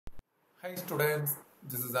Hi students,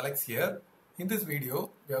 this is Alex here. In this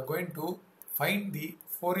video, we are going to find the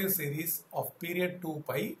Fourier series of period 2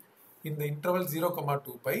 pi in the interval 0,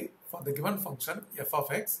 2 pi for the given function f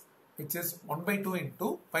of x, which is 1 by 2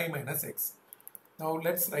 into pi minus x. Now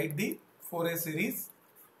let's write the Fourier series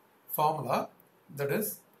formula, that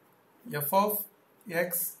is f of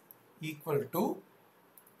x equal to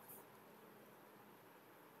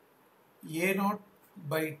a0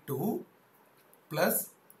 by 2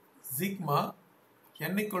 plus sigma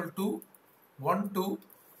n equal to 1 to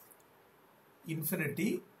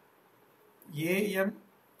infinity am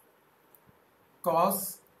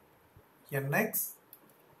cos nx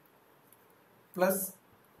plus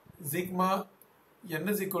sigma n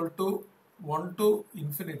is equal to 1 to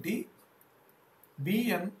infinity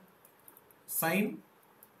bn sin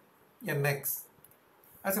nx.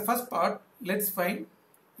 As a first part, let's find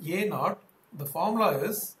a0. The formula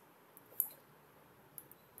is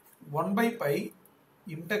 1 by pi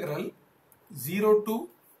integral 0 to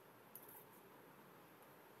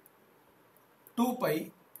 2 pi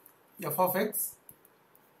f of x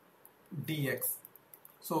dx.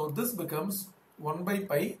 So this becomes 1 by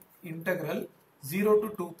pi integral 0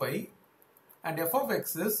 to 2 pi, and f of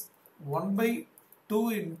x is 1 by 2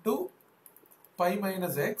 into pi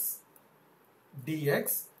minus x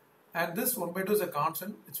dx, and this 1 by 2 is a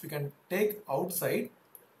constant which we can take outside.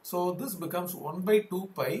 So this becomes 1 by 2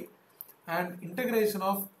 pi, and integration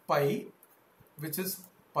of pi, which is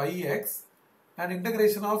pi x, and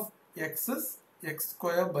integration of x is x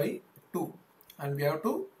square by 2, and we have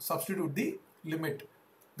to substitute the limit.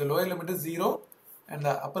 The lower limit is 0 and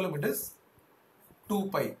the upper limit is 2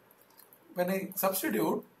 pi. When I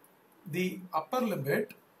substitute the upper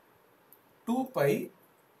limit 2 pi,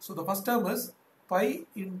 so the first term is pi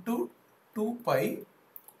into 2 pi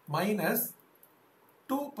minus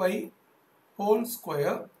 2 pi whole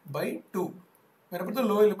square by 2. When I put the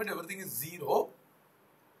lower limit, everything is 0.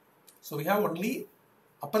 So we have only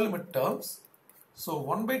upper limit terms. So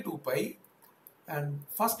 1 by 2 pi, and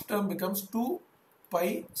first term becomes 2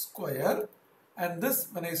 pi square, and this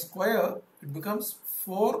when I square it becomes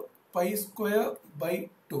 4 pi square by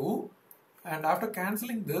 2, and after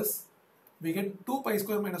cancelling this we get 2 pi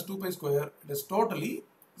square minus 2 pi square, it is totally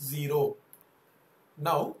 0.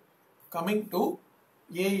 Now coming to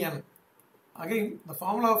an. Again, the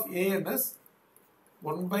formula of an is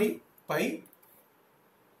 1 by pi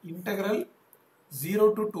integral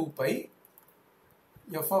 0 to 2 pi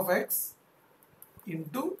f of x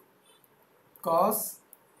into cos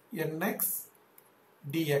nx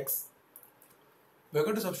dx. We are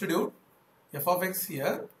going to substitute f of x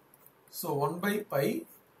here. So 1 by pi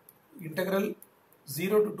integral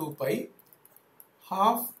 0 to 2 pi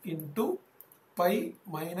half into pi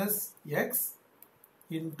minus x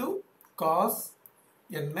into cos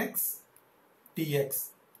nx dx.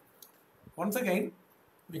 Once again,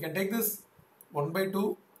 we can take this 1 by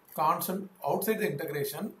 2 constant outside the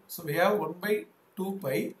integration. So we have 1 by 2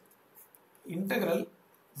 pi integral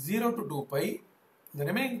 0 to 2 pi. The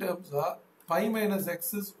remaining terms are pi minus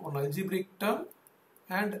x is one algebraic term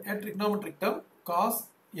and a trigonometric term cos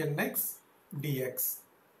nx dx.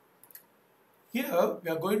 Here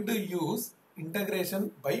we are going to use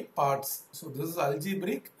integration by parts. So this is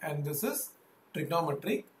algebraic and this is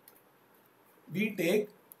trigonometric. We take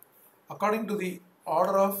according to the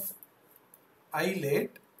order of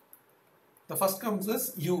late. The first comes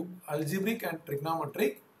as u, algebraic and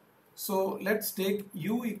trigonometric. So let's take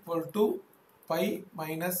u equal to pi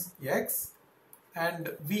minus x,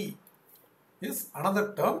 and v is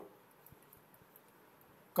another term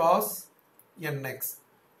cos nx.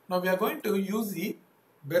 Now we are going to use the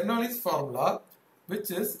Bernoulli's formula,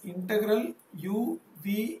 which is integral u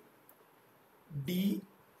v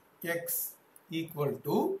dx equal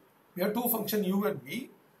to, we have two functions u and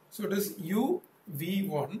v, so it is u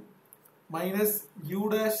v1 minus u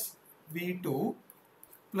dash v2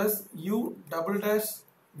 plus u double dash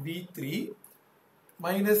v3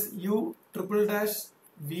 minus u triple dash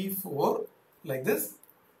v4, like this.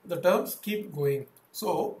 The terms keep going.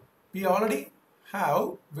 So we already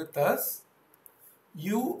have with us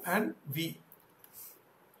u and v.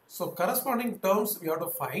 So corresponding terms we have to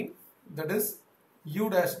find, that is u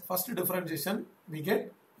dash, first differentiation we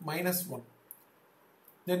get minus 1.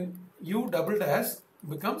 Then u double dash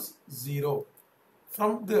becomes 0.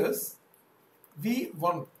 From this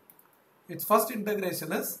v1, its first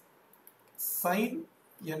integration is sin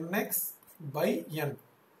nx by n,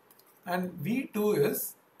 and v2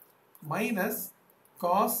 is minus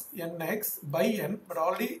cos nx by n, but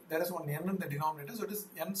already there is one n in the denominator, so it is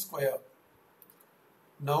n square.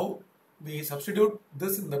 Now we substitute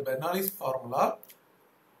this in the Bernoulli's formula.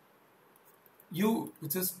 u,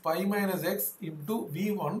 which is pi minus x, into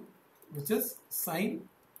v1, which is sine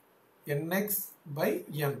nx by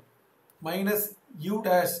n, minus u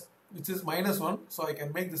dash, which is minus 1, so I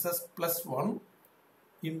can make this as plus 1,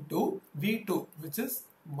 into v2, which is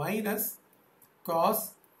minus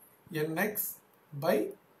cos nx by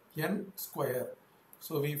n square.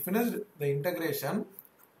 So we finished the integration.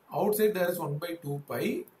 Outside there is 1 by 2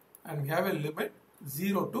 pi, and we have a limit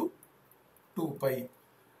 0 to 2 pi.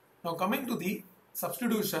 Now coming to the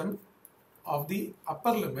substitution of the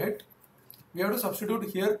upper limit, we have to substitute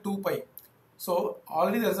here 2 pi. So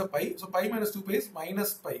already there is a pi, so pi minus 2 pi is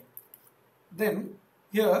minus pi. Then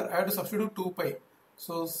here I have to substitute 2 pi.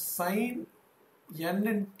 So sine n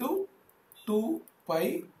into 2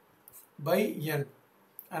 pi by n.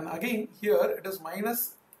 And again here it is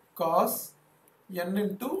minus cos n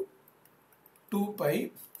into 2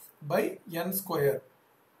 pi by n square.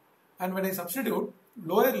 And when I substitute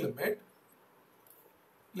lower limit,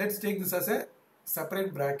 let's take this as a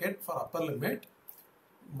separate bracket for upper limit,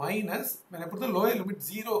 minus, when I put the lower limit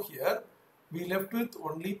 0 here, we left with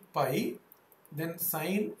only pi, then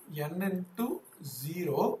sine n into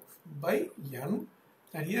 0 by n,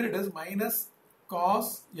 and here it is minus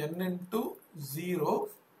cos n into 0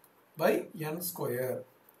 by n square.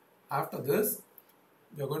 After this,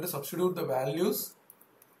 we are going to substitute the values.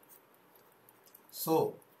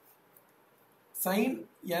 So sine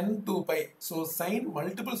n 2 pi, so sine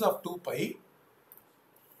multiples of 2 pi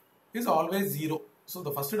is always 0. So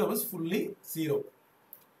the first term is fully 0.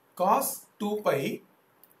 Cos 2 pi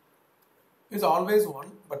is always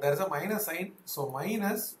 1, but there is a minus sign, so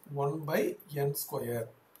minus 1 by n square.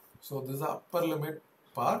 So this is the upper limit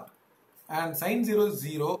part, and sine 0 is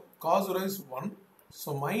 0, cos 0 is 1,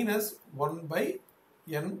 so minus 1 by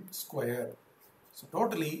n square. So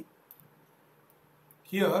totally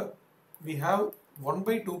here we have 1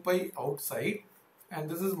 by 2 pi outside, and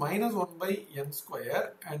this is minus 1 by n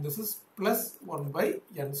square, and this is plus 1 by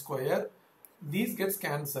n square. These gets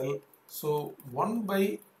cancelled, so 1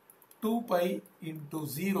 by 2 pi into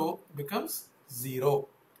 0 becomes 0.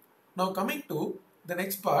 Now coming to the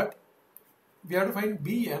next part, we have to find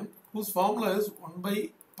Bn, whose formula is 1 by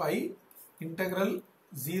pi integral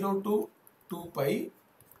 0 to 2 pi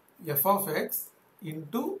f of x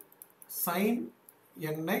into sine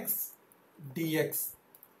nx dx.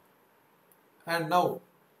 And now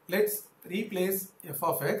let's replace f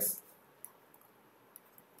of x,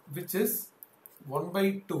 which is 1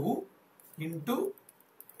 by 2 into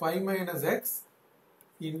pi minus x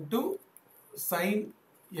into sine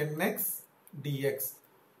nx dx.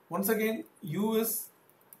 Once again, u is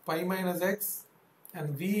pi minus x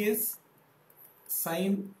and v is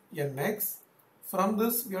sine nx. From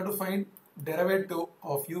this we have to find derivative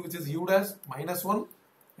of u, which is u dash minus 1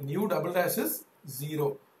 and u double dash is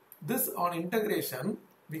 0. This on integration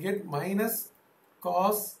we get minus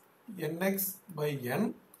cos nx by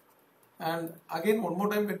n, and again one more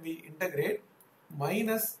time when we integrate,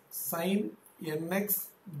 minus sine nx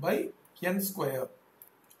by n square.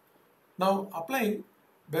 Now applying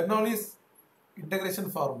Bernoulli's integration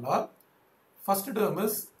formula, first term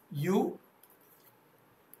is u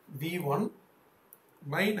v1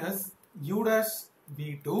 minus u dash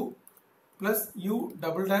v2 plus u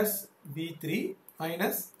double dash v3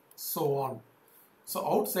 minus so on. So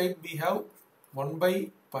outside we have 1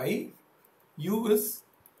 by pi, u is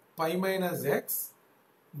pi minus x,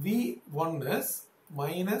 v1 is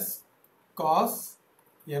minus cos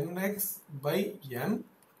nx by n,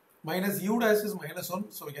 minus u dash is minus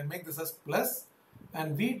 1, so we can make this as plus,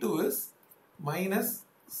 and v2 is minus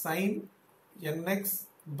sine nx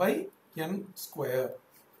by n square,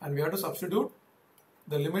 and we have to substitute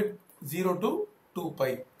the limit 0 to 2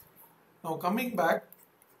 pi. Now coming back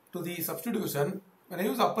to the substitution, when I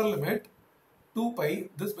use upper limit 2 pi,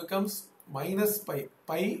 this becomes minus pi,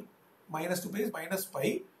 pi minus 2 pi is minus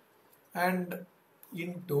pi, and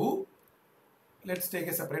into, let's take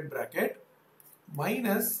a separate bracket,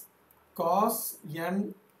 minus cos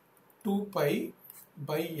n 2 pi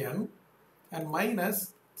by n, and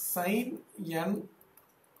minus sine n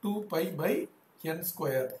 2 pi by n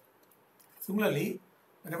square. Similarly,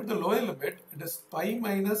 when I put the lower limit, it is pi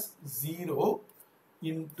minus 0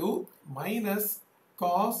 into minus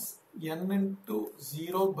cos n into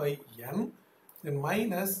 0 by n, then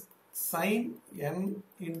minus sine n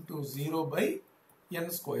into 0 by n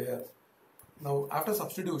square. Now after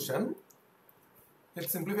substitution,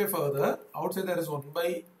 let's simplify further. Outside there is 1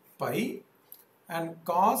 by pi, and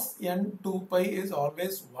cos n 2 pi is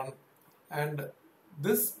always 1, and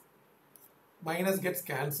this minus gets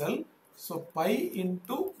cancelled, so pi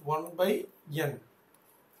into 1 by n.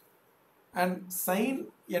 and sine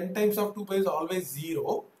n times of 2 pi is always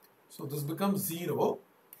 0. So this becomes 0.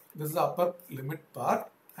 This is the upper limit part.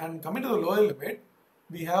 And coming to the lower limit,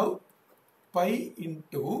 we have pi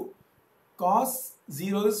into cos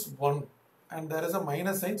 0 is 1. And there is a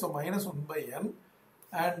minus sign, so minus 1 by n.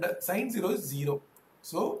 And sine 0 is 0.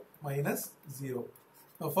 So minus 0.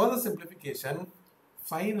 Now further simplification,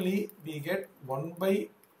 finally we get 1 by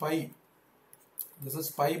pi. This is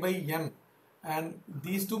pi by n. And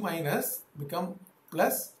these two minus become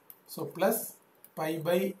plus. So plus pi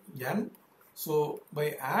by n. So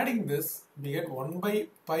by adding this, we get 1 by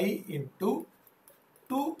pi into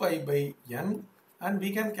 2 pi by n. And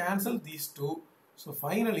we can cancel these two. So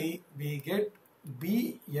finally we get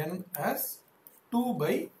Bn as 2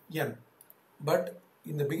 by n. But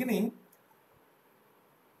in the beginning,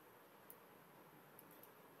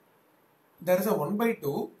 there is a 1 by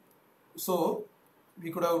 2. So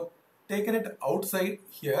we could have taken it outside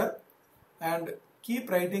here and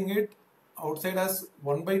keep writing it outside as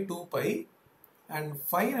 1 by 2 pi. And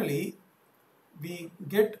finally, we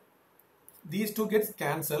get these two gets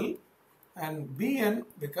cancelled and Bn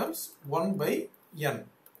becomes 1 by n.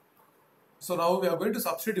 So now we are going to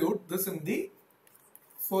substitute this in the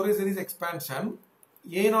Fourier series expansion.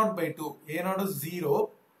 A0 by 2, A0 is 0,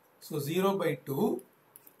 so 0 by 2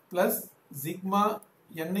 plus sigma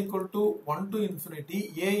n equal to 1 to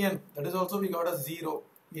infinity an, that is also we got a 0,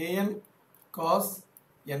 an cos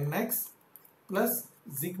nx plus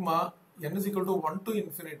sigma n is equal to 1 to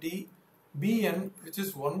infinity bn, which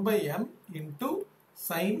is 1 by n into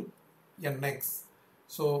sin nx.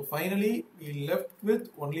 So finally we left with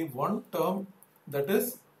only one term, that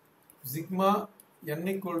is sigma n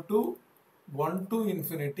equal to 1 to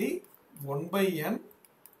infinity 1 by n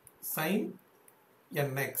sin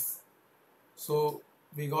nx. So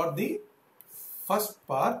we got the first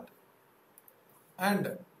part,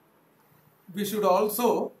 and we should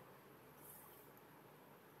also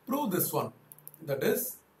prove this one, that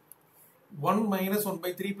is 1 minus 1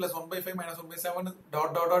 by 3 plus 1 by 5 minus 1 by 7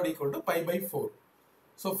 dot dot dot equal to pi by 4.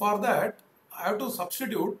 So for that I have to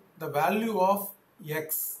substitute the value of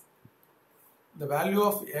x. The value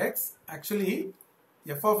of x, actually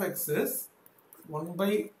f of x is 1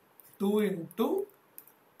 by 2 into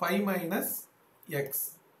pi minus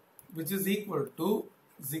x, which is equal to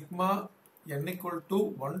sigma n equal to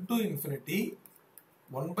 1 to infinity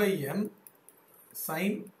 1 by n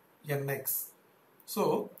sin nx.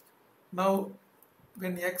 So now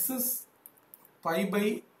when x is pi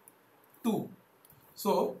by 2,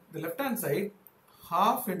 so the left hand side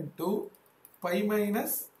half into pi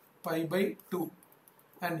minus pi by 2,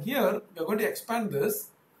 and here we are going to expand this,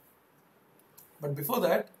 but before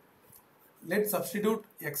that let's substitute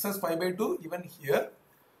x as pi by 2 even here.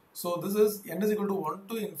 So this is n is equal to 1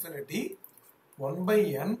 to infinity 1 by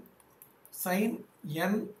n sin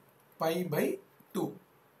n pi by 2.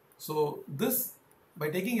 So this, by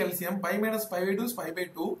taking LCM, pi minus pi by 2 is pi by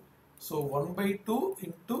 2. So 1 by 2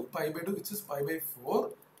 into pi by 2, which is pi by 4.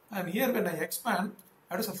 And here when I expand,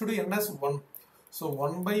 I have to substitute n as 1. So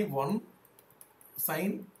 1 by 1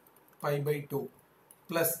 sin pi by 2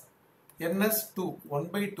 plus n as 2, 1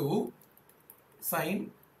 by 2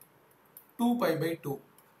 sin 2 pi by 2.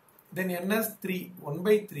 Then n as 3, 1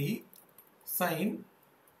 by 3 sin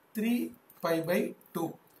 3 pi by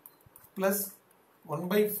 2 plus 1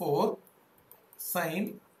 by 4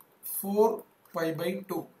 sin 4 pi by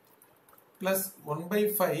 2 plus 1 by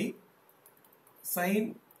 5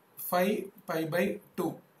 sin 5 pi by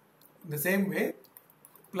 2. In the same way,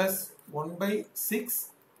 plus 1 by 6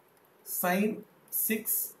 sin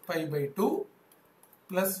 6 pi by 2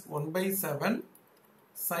 plus 1 by 7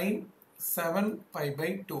 sin 7 pi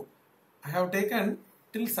by 2. I have taken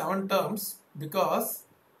till 7 terms because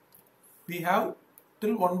we have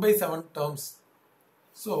till 1 by 7 terms.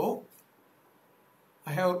 So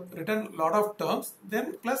I have written lot of terms,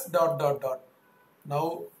 then plus dot dot dot.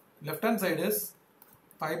 Now left hand side is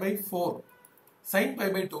pi by 4. Sin pi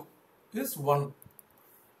by 2 is 1.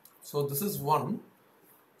 So this is 1.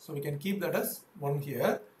 So we can keep that as 1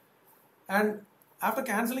 here. And after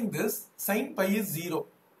cancelling this, sin pi is 0.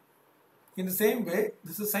 In the same way,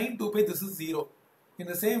 this is sin 2 pi, this is 0. In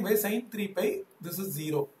the same way, sin 3 pi, this is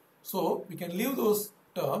 0. So we can leave those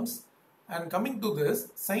terms. And coming to this,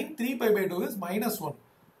 sin 3 pi by 2 is minus 1.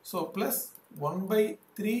 So plus 1 by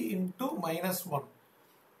 3 into minus 1.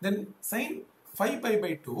 Then sin 5 pi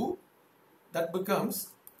by 2, that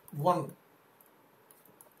becomes 1.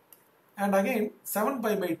 And again 7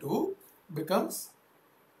 pi by 2 becomes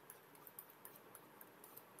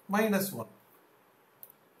minus 1.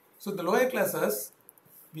 So the lower classes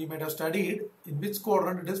we might have studied in which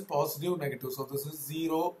quadrant it is positive, negative. So this is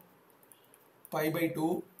 0, pi by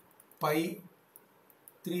 2, pi,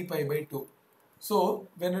 3 pi by 2. So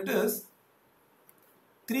when it is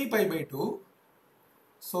 3 pi by 2,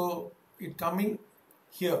 so it coming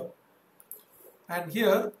here, and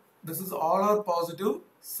here this is all are positive,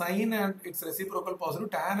 sine and its reciprocal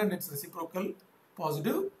positive, tan and its reciprocal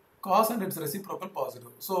positive, cos and its reciprocal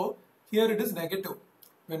positive. So here it is negative.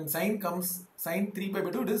 When sine comes, sine 3 pi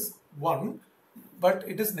by 2, it is 1, but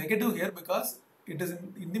it is negative here because it is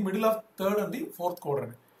in the middle of third and the fourth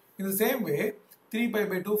quadrant. In the same way, 3 pi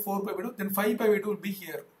by 2, 4 pi by 2, then 5 pi by 2 will be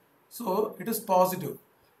here. So it is positive.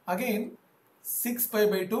 Again, 6 pi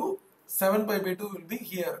by 2, 7 pi by 2 will be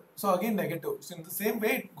here. So again negative. So in the same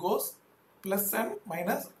way it goes plus and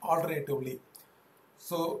minus alternatively.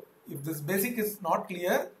 So if this basic is not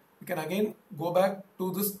clear, we can again go back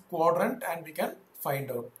to this quadrant and we can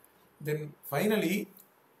find out. Then finally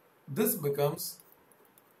this becomes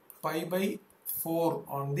pi by 4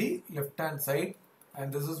 on the left hand side,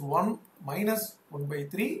 and this is 1 minus 1 by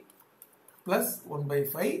 3 plus 1 by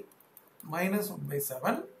 5 minus 1 by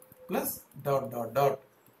 7 plus dot dot dot.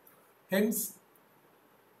 Hence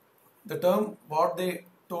the term what they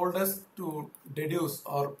told us to deduce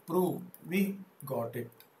or prove, we got it.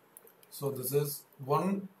 So this is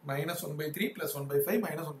 1 minus 1 by 3 plus 1 by 5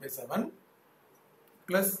 minus 1 by 7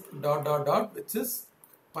 plus dot dot dot, which is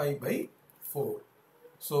pi by 4.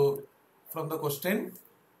 So from the question,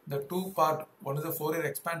 the two part, one is the Fourier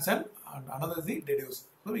expansion and another is the deduce.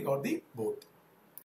 So we got the both.